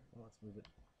sphere. Oh, let's move it.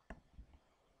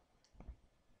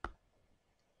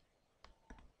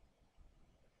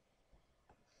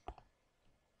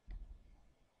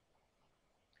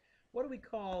 What do we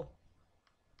call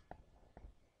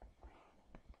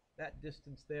that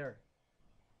distance there?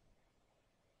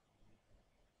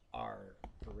 R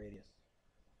for radius.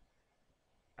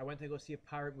 I went to go see a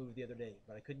pirate movie the other day,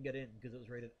 but I couldn't get in because it was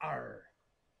rated R.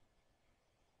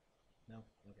 No?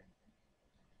 Okay.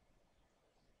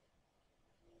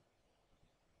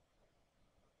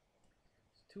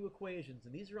 It's two equations,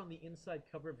 and these are on the inside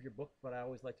cover of your book, but I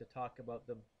always like to talk about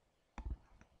them.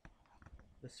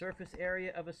 The surface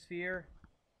area of a sphere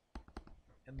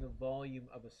and the volume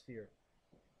of a sphere.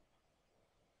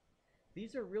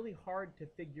 These are really hard to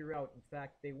figure out. In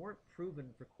fact, they weren't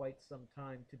proven for quite some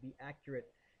time to be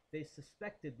accurate. They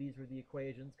suspected these were the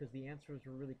equations because the answers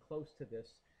were really close to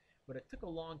this, but it took a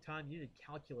long time. You needed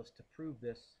calculus to prove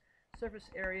this.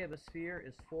 Surface area of a sphere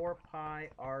is 4 pi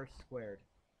r squared.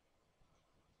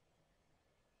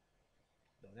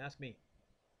 Don't ask me.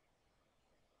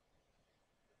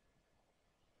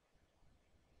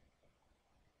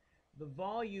 The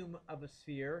volume of a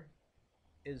sphere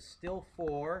is still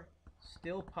 4,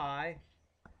 still pi,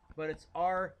 but it's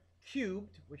r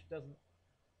cubed, which doesn't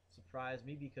surprise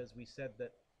me because we said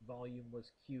that volume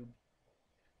was cubed.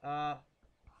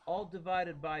 All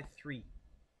divided by 3.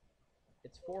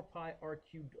 It's 4 pi r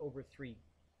cubed over 3.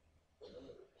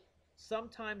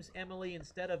 Sometimes, Emily,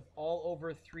 instead of all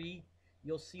over 3,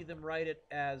 you'll see them write it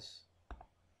as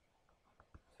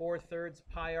 4/3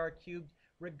 pi r cubed.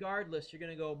 Regardless, you're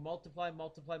going to go multiply,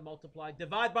 multiply, multiply,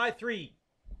 divide by 3.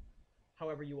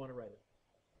 However you want to write it.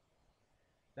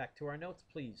 Back to our notes,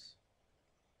 please.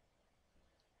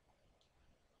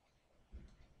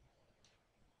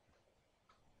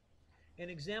 In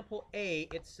example A,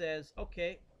 it says,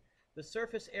 okay, the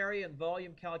surface area and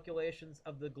volume calculations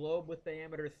of the globe with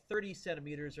diameter 30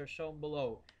 centimeters are shown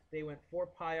below. They went 4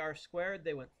 pi r squared.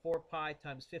 They went 4 pi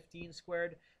times 15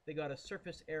 squared. They got a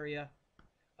surface area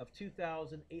of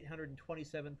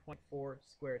 2,827.4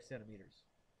 square centimeters.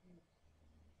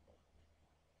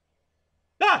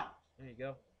 Ah! There you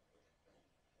go.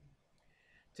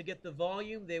 To get the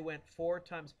volume, they went 4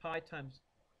 times pi times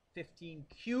 15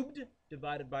 cubed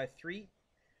divided by 3,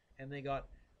 and they got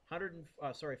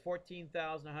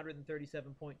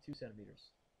 14,137.2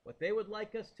 centimeters. What they would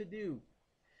like us to do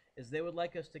is they would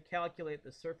like us to calculate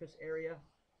the surface area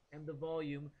and the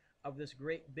volume of this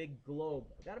great big globe.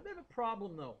 I've got a bit of a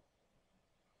problem, though.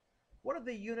 What are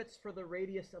the units for the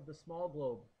radius of the small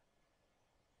globe?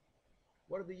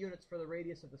 What are the units for the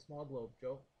radius of the small globe,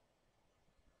 Joe?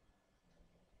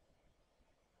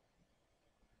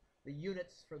 The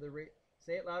units for the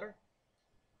say it louder.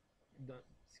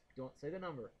 Don't say the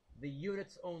number. The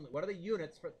units only. What are the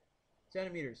units for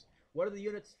centimeters? What are the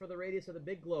units for the radius of the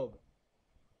big globe?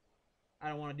 I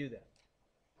don't want to do that.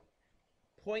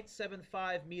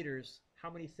 0.75 meters.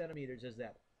 How many centimeters is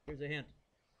that? Here's a hint.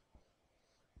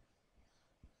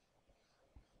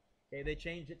 Okay, they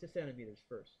changed it to centimeters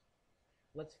first.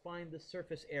 Let's find the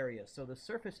surface area. So the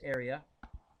surface area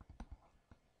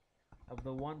of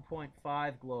the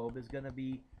 1.5 globe is going to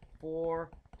be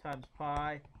 4 times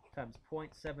pi times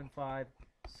 0.75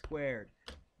 squared.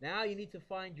 Now you need to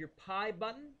find your pi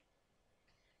button.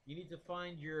 You need to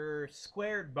find your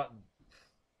squared button.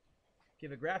 If you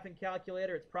have a graphing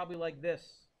calculator, it's probably like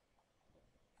this.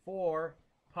 4.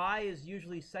 Pi is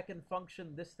usually second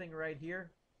function, this thing right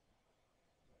here,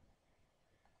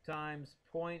 times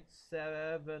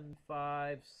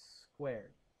 0.75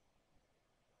 squared.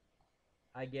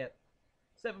 I get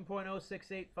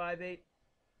 7.06858,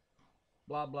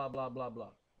 blah, blah, blah, blah,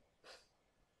 blah.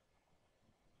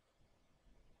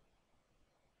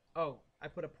 Oh, I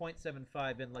put a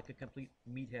 0.75 in like a complete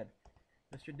meathead.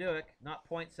 Mr. Dueck, not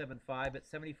 0.75, it's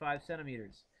 75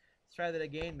 centimeters. Let's try that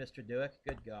again, Mr. Dueck.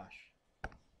 Good gosh.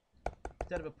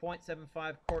 Instead of a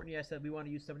 0.75, Courtney, I said we want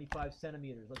to use 75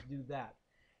 centimeters. Let's do that.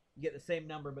 You get the same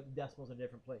number, but the decimal's in a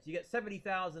different place. You get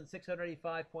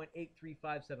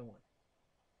 70,685.83571.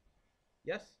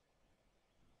 Yes? Is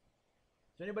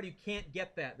there anybody who can't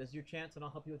get that? This is your chance, and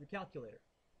I'll help you with your calculator.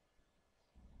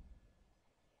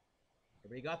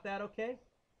 Everybody got that okay?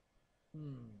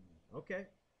 Okay.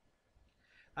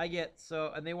 I get,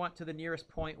 so, and they want to the nearest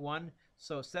 0.1,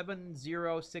 so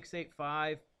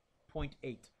 70685.8.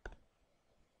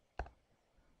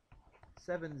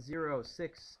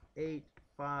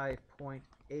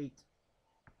 70685.8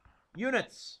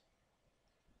 units.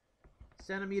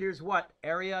 Centimeters what?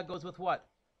 Area goes with what?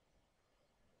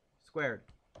 Squared.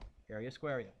 Area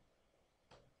squarea.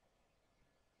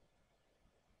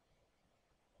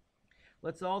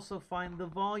 Let's also find the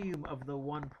volume of the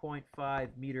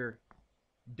 1.5 meter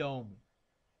dome,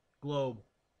 globe.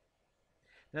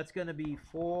 That's going to be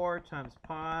 4 times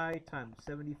pi times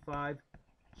 75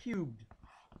 cubed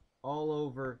all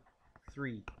over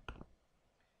 3.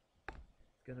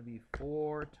 It's going to be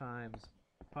 4 times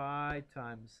pi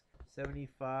times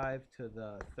 75 to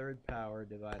the 3rd power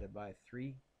divided by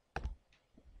 3.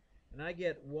 And I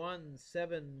get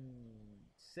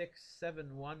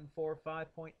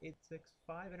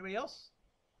 1767145.865. Anybody else?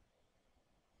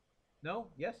 No?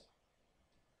 Yes?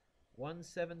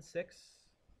 176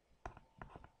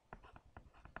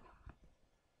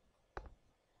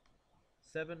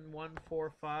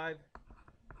 7145.9.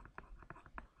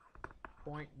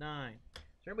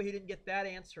 So everybody who didn't get that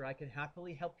answer, I can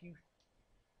happily help you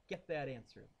get that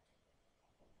answer.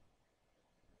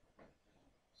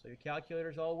 So your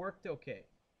calculators all worked okay.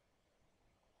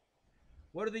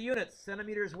 What are the units?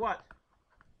 Centimeters what?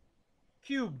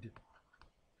 Cubed.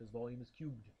 Because volume is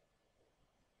cubed.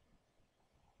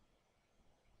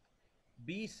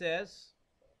 B says,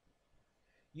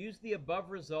 use the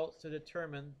above results to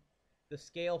determine the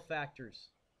scale factors.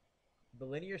 The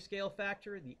linear scale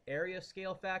factor, the area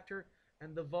scale factor,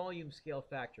 and the volume scale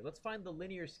factor. Let's find the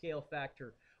linear scale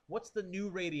factor. What's the new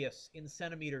radius in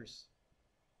centimeters?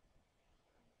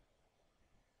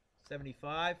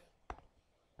 75.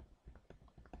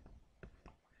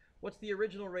 What's the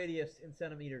original radius in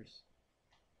centimeters?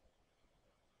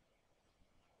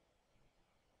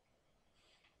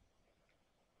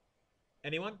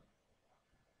 Anyone?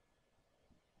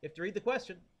 You have to read the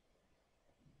question.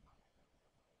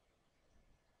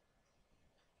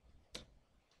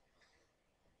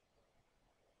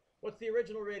 What's the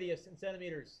original radius in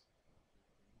centimeters?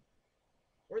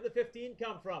 Where'd the 15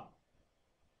 come from?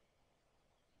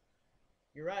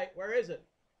 You're right. Where is it?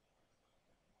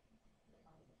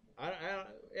 I don't,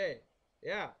 hey,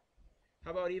 yeah.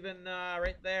 How about even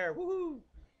right there? Woohoo!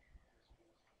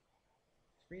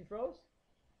 Screen froze?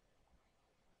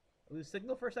 Lose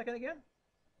signal for a second again?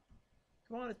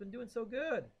 Come on, it's been doing so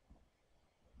good.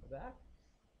 Go back.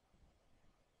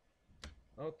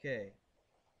 Okay.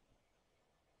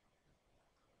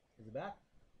 Is it back?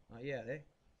 Not yet, eh?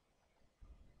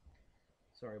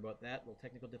 Sorry about that. Little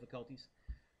technical difficulties.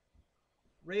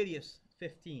 Radius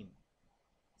 15.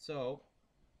 So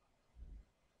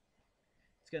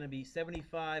it's going to be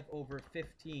 75 over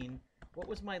 15. What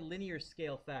was my linear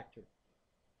scale factor?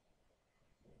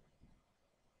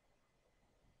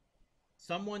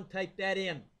 Someone type that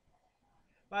in.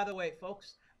 By the way,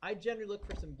 folks, I generally look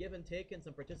for some give and take and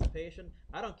some participation.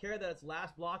 I don't care that it's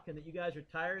last block and that you guys are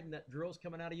tired and that drill's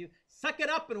coming out of you. Suck it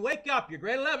up and wake up. You're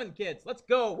grade 11 kids. Let's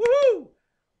go. Woohoo!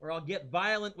 Or I'll get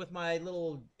violent with my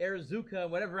little airzuka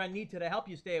and whatever I need to help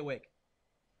you stay awake.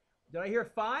 Did I hear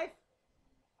 5?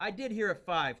 I did hear a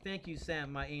 5. Thank you,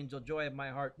 Sam, my angel, joy of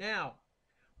my heart. Now,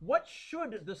 what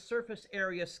should the surface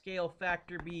area scale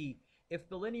factor be? If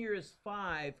the linear is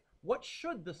 5, what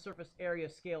should the surface area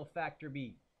scale factor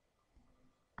be?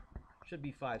 Should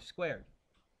be 5 squared.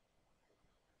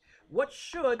 What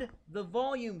should the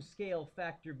volume scale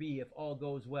factor be if all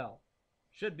goes well?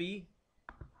 Should be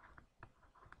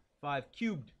 5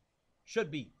 cubed.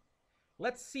 Should be.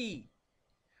 Let's see.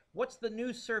 What's the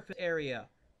new surface area?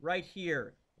 Right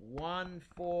here.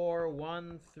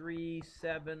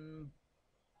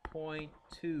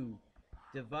 14137.2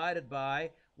 divided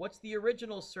by, what's the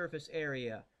original surface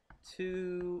area?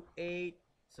 828.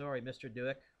 Sorry, Mr.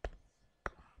 Dueck.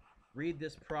 Read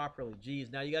this properly.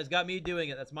 Geez, now you guys got me doing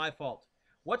it. That's my fault.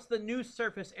 What's the new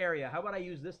surface area? How about I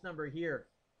use this number here?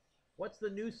 What's the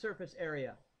new surface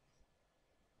area?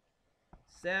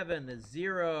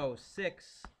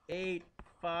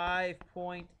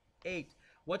 70685.8.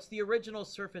 What's the original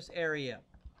surface area?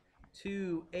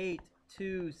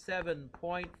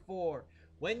 2827.4.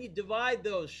 When you divide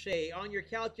those, Shay, on your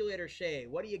calculator, Shay,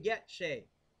 what do you get, Shay?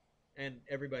 And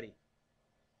everybody.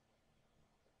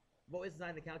 What is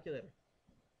inside the calculator?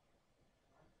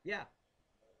 Yeah.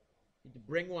 You need to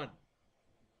bring one.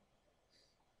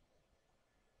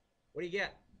 What do you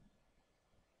get?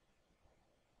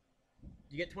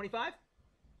 You get 25?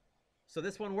 So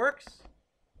this one works?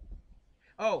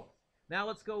 Oh, now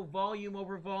let's go volume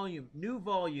over volume. New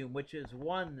volume, which is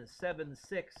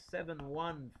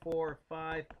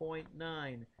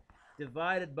 1767145.9,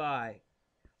 divided by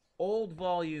old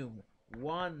volume,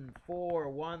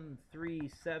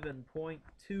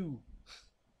 14137.2.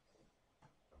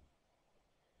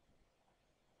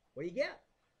 What do you get?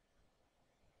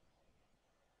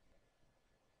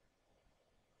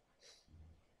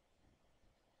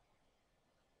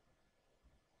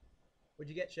 What'd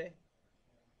you get, Shay?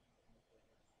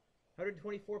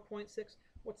 124.6.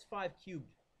 What's 5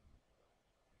 cubed?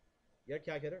 You got a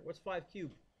calculator? What's 5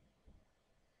 cubed?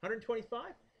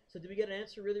 125? So did we get an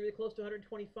answer really, really close to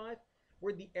 125?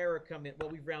 Where'd the error come in? Well,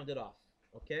 we've rounded off.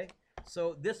 Okay?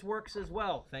 So this works as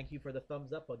well. Thank you for the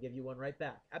thumbs up. I'll give you one right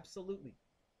back. Absolutely.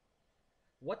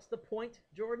 What's the point,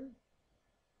 Jordan?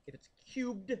 If it's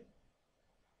cubed, then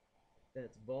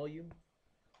it's volume.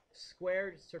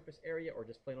 Squared, surface area, or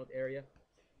just plain old area,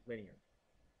 linear.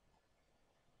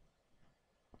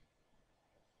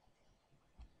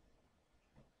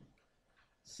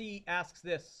 C asks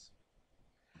this.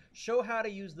 Show how to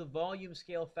use the volume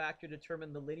scale factor to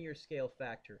determine the linear scale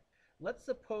factor. Let's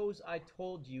suppose I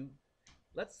told you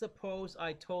that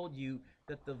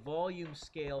the volume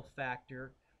scale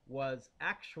factor was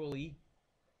actually,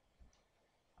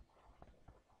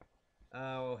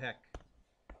 oh heck.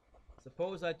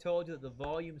 Suppose I told you that the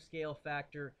volume scale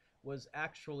factor was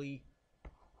actually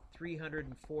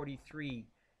 343,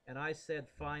 and I said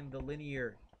find the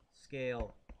linear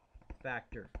scale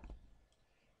factor.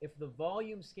 If the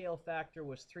volume scale factor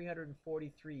was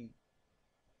 343,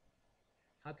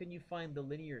 how can you find the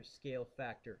linear scale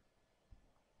factor?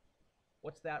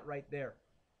 What's that right there?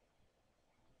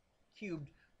 Cubed.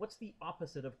 What's the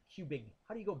opposite of cubing?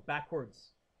 How do you go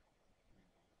backwards?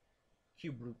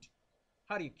 Cube root.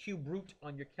 How do you cube root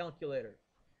on your calculator?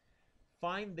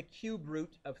 Find the cube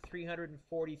root of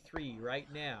 343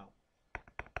 right now.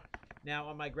 Now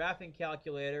on my graphing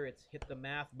calculator, it's hit the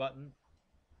math button.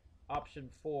 Option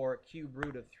 4, cube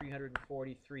root of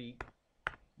 343.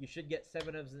 You should get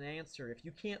 7 as an answer. If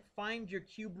you can't find your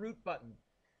cube root button,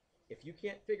 if you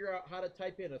can't figure out how to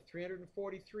type in a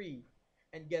 343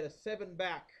 and get a 7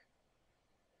 back,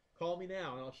 call me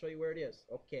now and I'll show you where it is.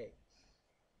 Okay.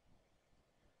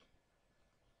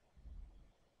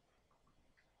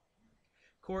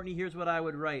 Courtney, here's what I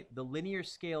would write. The linear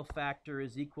scale factor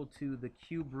is equal to the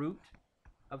cube root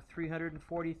of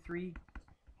 343,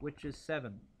 which is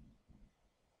 7.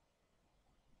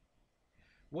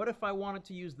 What if I wanted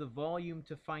to use the volume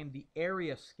to find the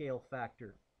area scale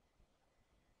factor?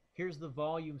 Here's the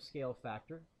volume scale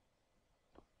factor.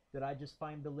 Did I just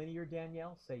find the linear,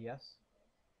 Danielle? Say yes.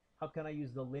 How can I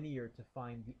use the linear to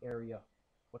find the area?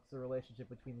 What's the relationship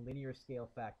between linear scale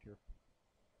factor?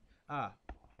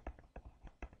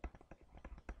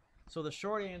 So the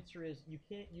short answer is you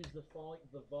can't use the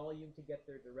volume to get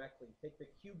there directly. Take the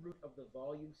cube root of the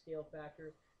volume scale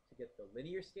factor to get the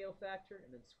linear scale factor,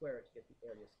 and then square it to get the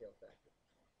area scale factor.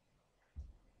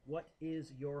 What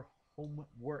is your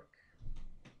homework?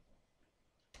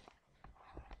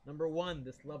 Number 1,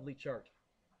 this lovely chart.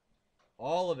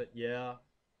 All of it, yeah.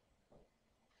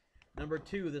 Number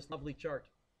 2, this lovely chart.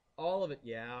 All of it,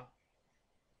 yeah.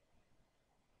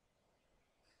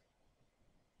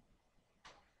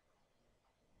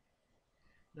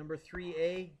 Number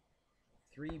 3A,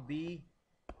 3B,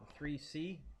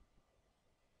 3C.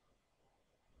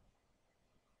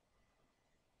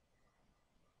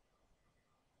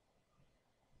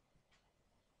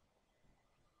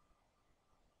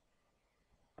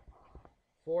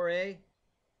 Four A,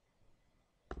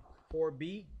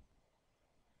 4B.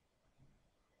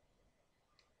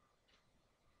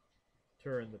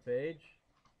 Turn the page.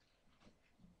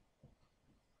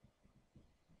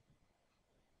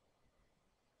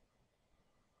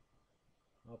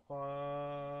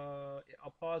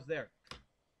 I'll pause there.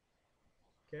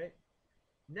 Okay.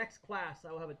 Next class,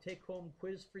 I will have a take-home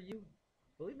quiz for you.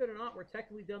 Believe it or not, we're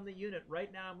technically done the unit.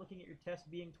 Right now, I'm looking at your test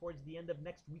being towards the end of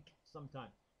next week sometime.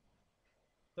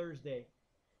 Thursday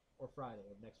or Friday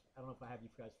of next. I don't know if I have you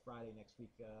guys Friday next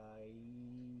week. I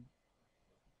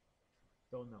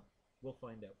don't know. We'll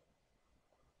find out.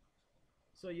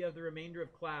 So you have the remainder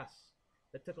of class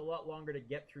that took a lot longer to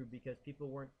get through because people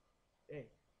weren't. Hey,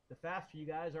 the faster you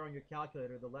guys are on your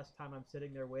calculator, the less time I'm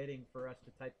sitting there waiting for us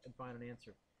to type and find an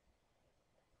answer.